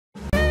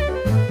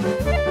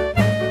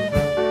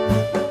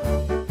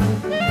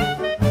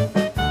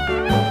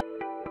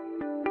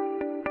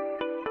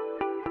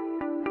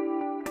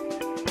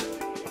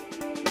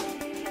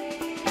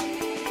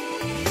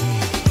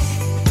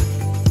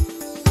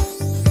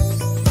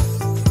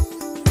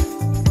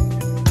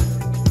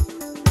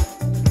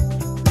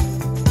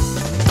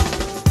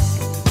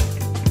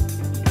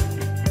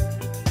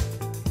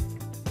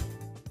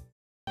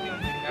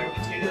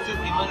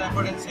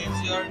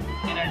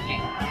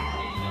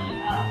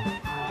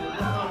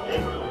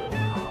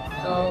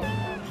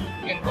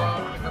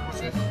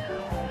process.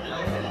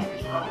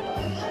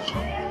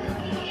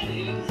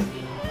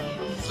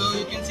 So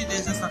you can see there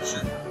is a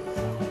suction.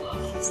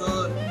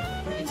 So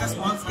it's a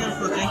small scale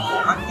project,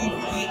 but if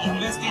we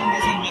invest in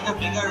this and make a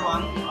bigger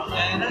one,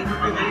 then it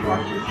would be very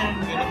contribution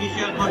and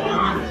beneficial for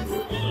human.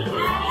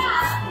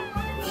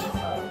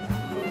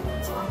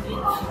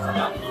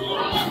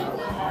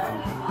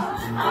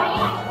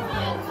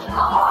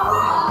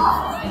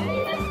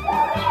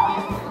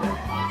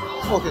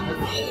 Okay,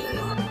 thank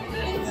you.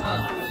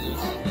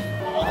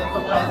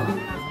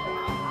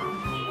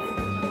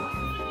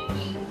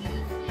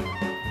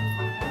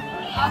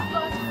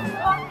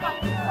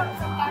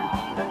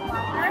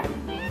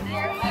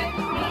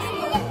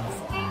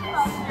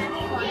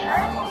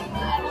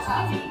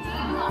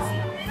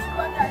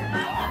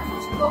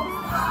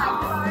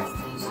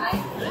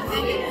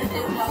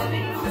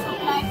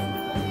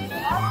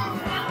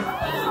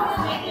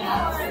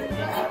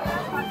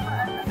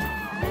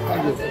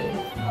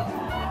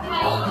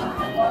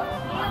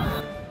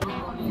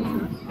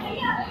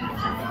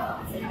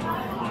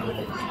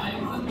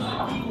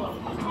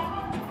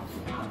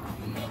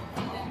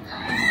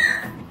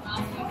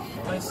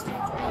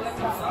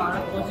 Our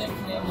project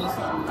name is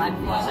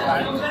Landforce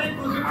Garden.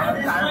 Our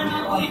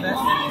current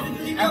invest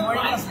I'm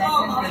wearing a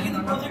black and dragon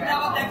on a track,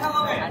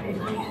 and it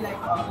will be like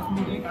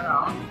moving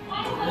around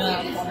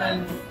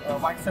the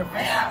white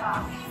surface.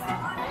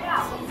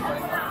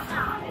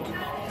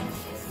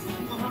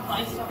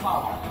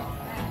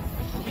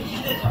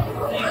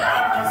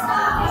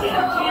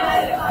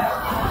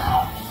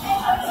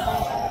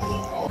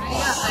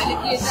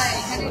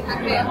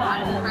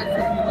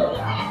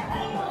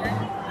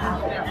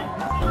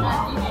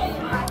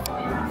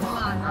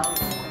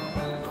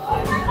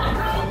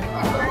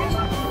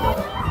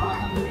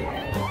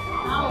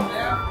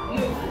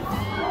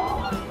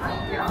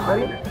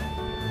 This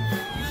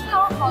is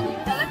now called the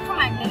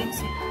electromagnetic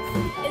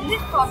field. In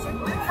this process,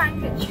 we are trying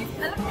to achieve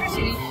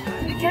electricity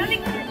to the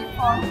kinetic energy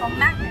formed from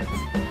magnets.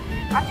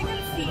 As you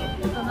can see,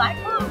 the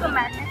dipole of the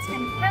magnets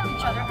can repel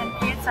each other and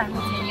create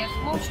simultaneous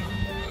motion.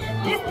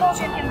 This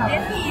motion can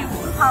then be used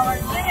to power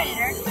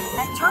generators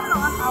and turn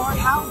on our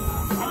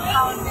houses and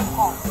power them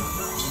off.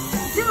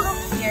 If you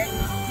look here,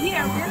 we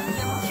are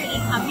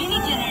demonstrating a mini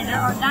generator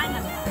or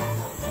dynamo.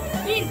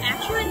 It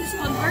actually is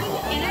converting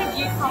the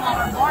energy from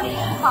our body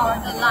to power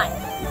the light.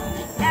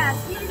 As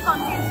it is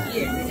contained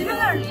here.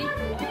 Similarly,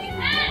 we can take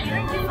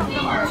energy from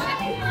the motion,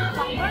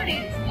 convert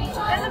it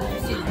into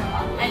electricity,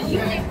 and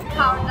use it to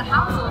power the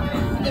household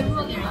in the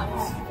rural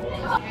areas.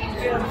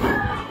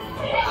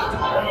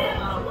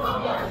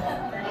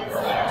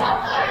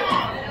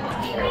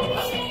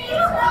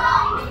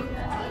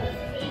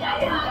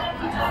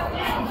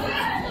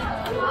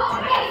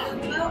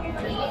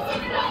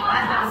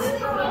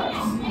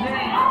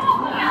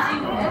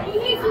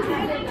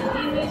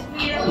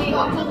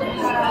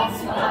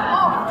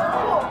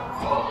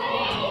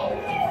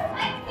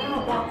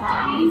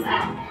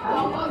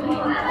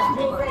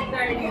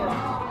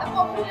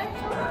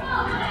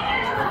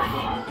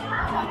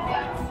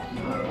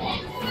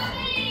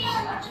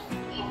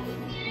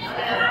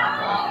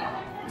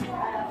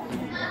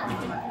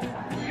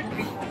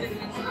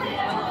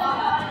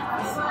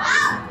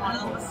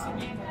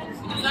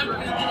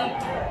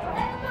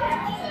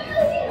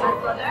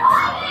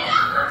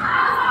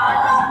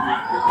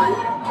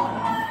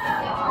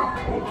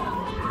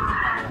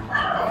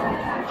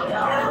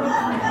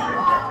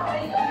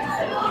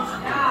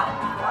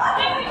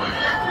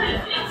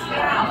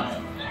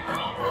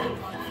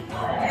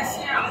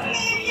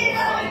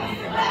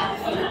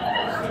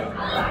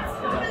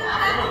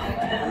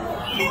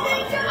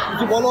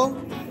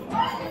 Bolo.